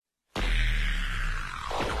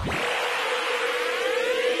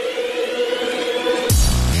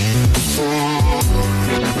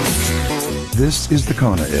This is the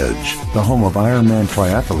Kona Edge, the home of Ironman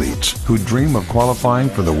triathletes who dream of qualifying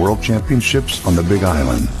for the World Championships on the Big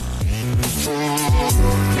Island.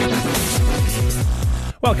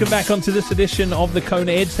 Welcome back onto this edition of the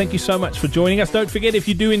Kona Edge. Thank you so much for joining us. Don't forget, if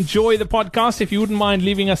you do enjoy the podcast, if you wouldn't mind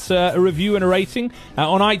leaving us a review and a rating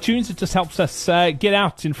on iTunes, it just helps us get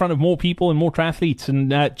out in front of more people and more triathletes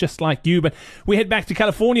and just like you. But we head back to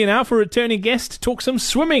California now for a returning guest to talk some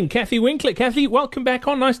swimming. Kathy Winkler. Kathy, welcome back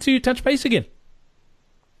on. Nice to touch base again.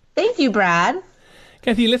 Thank you, Brad.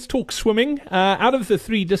 Kathy, let's talk swimming. Out of the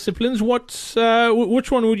three disciplines, which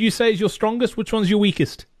one would you say is your strongest? Which one's your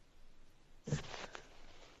weakest?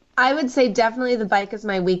 I would say definitely the bike is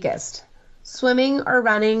my weakest. Swimming or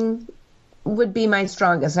running would be my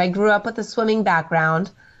strongest. I grew up with a swimming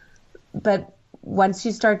background, but once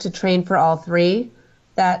you start to train for all three,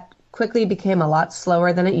 that quickly became a lot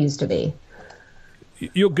slower than it used to be.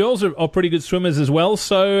 Your girls are pretty good swimmers as well,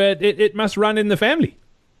 so it must run in the family.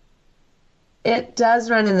 It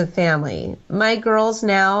does run in the family. My girls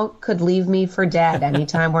now could leave me for dead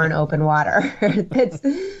anytime we're in open water.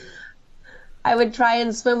 I would try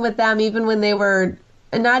and swim with them even when they were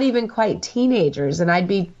not even quite teenagers, and I'd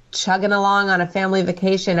be chugging along on a family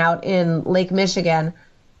vacation out in Lake Michigan,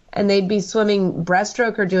 and they'd be swimming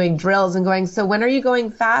breaststroke or doing drills and going, "So when are you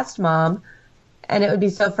going fast, Mom?" And it would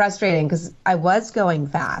be so frustrating because I was going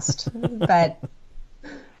fast, but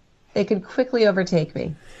they could quickly overtake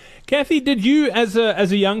me. Kathy, did you, as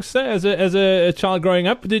a youngster, as a child growing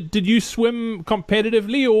up, did you swim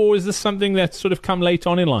competitively, or is this something that's sort of come late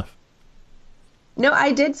on in life? No,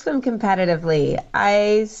 I did swim competitively.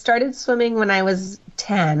 I started swimming when I was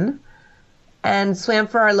 10 and swam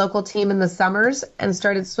for our local team in the summers and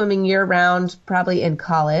started swimming year-round probably in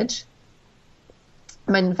college.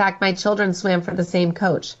 In fact, my children swam for the same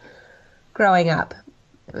coach growing up.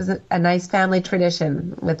 It was a nice family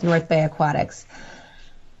tradition with North Bay Aquatics.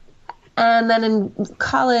 And then in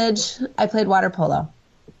college, I played water polo.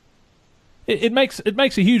 It makes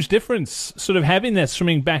a huge difference, sort of having that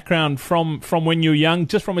swimming background from when you're young,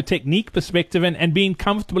 just from a technique perspective, and being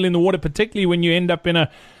comfortable in the water, particularly when you end up in a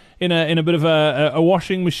bit of a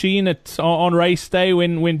washing machine on race day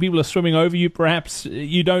when people are swimming over you. Perhaps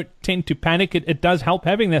you don't tend to panic. It does help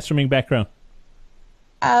having that swimming background.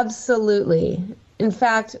 Absolutely. In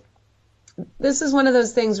fact, this is one of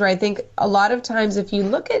those things where I think a lot of times if you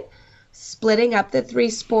look at splitting up the three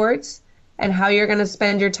sports and how you're going to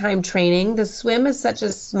spend your time training, the swim is such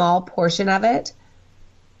a small portion of it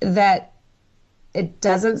that it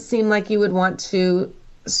doesn't seem like you would want to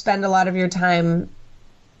spend a lot of your time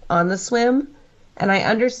on the swim. And I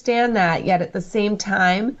understand that, yet at the same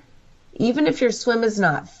time, even if your swim is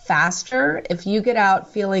not faster, if you get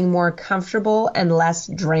out feeling more comfortable and less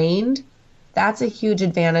drained, that's a huge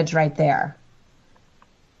advantage right there.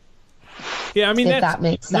 Yeah, I mean, that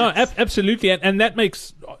makes sense. No, absolutely, and that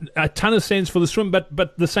makes a ton of sense for the swim,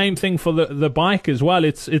 but the same thing for the bike as well.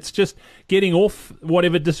 It's just getting off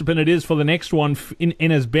whatever discipline it is for the next one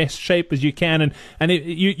in as best shape as you can, and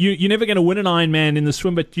you're never going to win an Ironman in the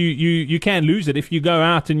swim, but you can lose it if you go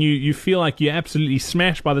out and you feel like you're absolutely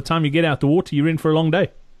smashed by the time you get out the water. You're in for a long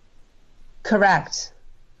day. Correct.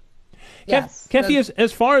 Yes. Kathy,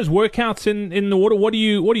 as far as workouts in the water, what do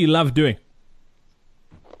you love doing?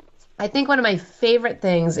 I think one of my favorite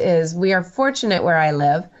things is we are fortunate where I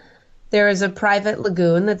live. There is a private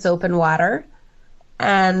lagoon that's open water,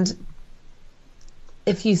 and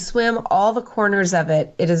if you swim all the corners of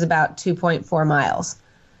it, it is about 2.4 miles.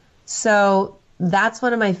 So that's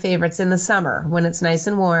one of my favorites in the summer when it's nice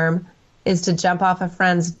and warm, is to jump off a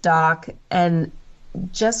friend's dock and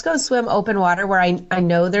just go swim open water where I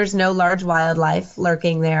know there's no large wildlife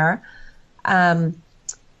lurking there.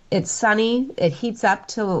 It's sunny. It heats up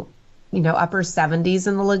to upper 70s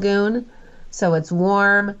in the lagoon. So it's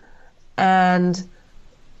warm and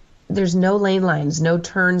there's no lane lines, no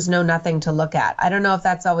turns, no nothing to look at. I don't know if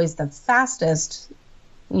that's always the fastest,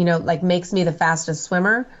 makes me the fastest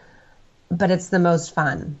swimmer, but it's the most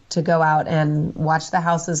fun to go out and watch the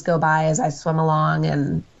houses go by as I swim along.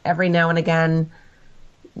 And every now and again,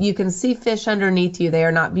 you can see fish underneath you. They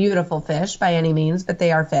are not beautiful fish by any means, but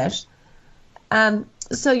they are fish.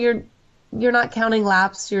 So you're not counting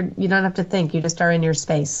laps. You don't have to think. You just are in your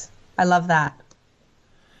space. I love that.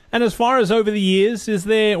 And as far as over the years, is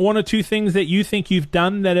there one or two things that you think you've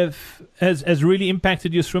done that has really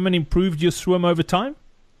impacted your swim and improved your swim over time?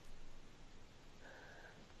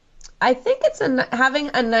 I think it's having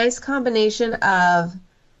a nice combination of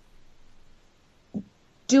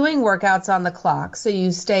doing workouts on the clock so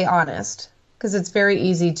you stay honest, because it's very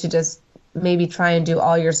easy to just maybe try and do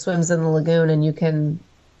all your swims in the lagoon and you can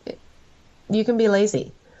be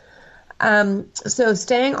lazy. So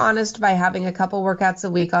staying honest by having a couple workouts a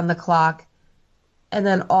week on the clock, and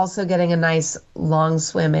then also getting a nice long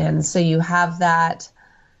swim in. So you have that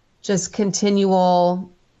just continual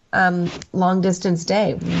long distance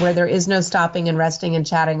day where there is no stopping and resting and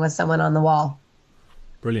chatting with someone on the wall.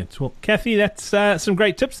 Brilliant. Well, Kathy, that's some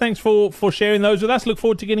great tips. Thanks for sharing those with us. Look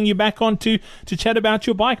forward to getting you back on to chat about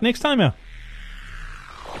your bike next time out.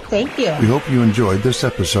 Thank you. We hope you enjoyed this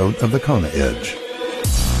episode of the Kona Edge.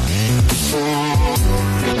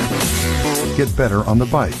 Get better on the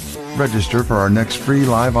bike. Register for our next free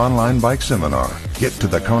live online bike seminar. Get to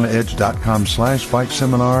thekonaedge.com/bike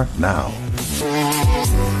seminar now.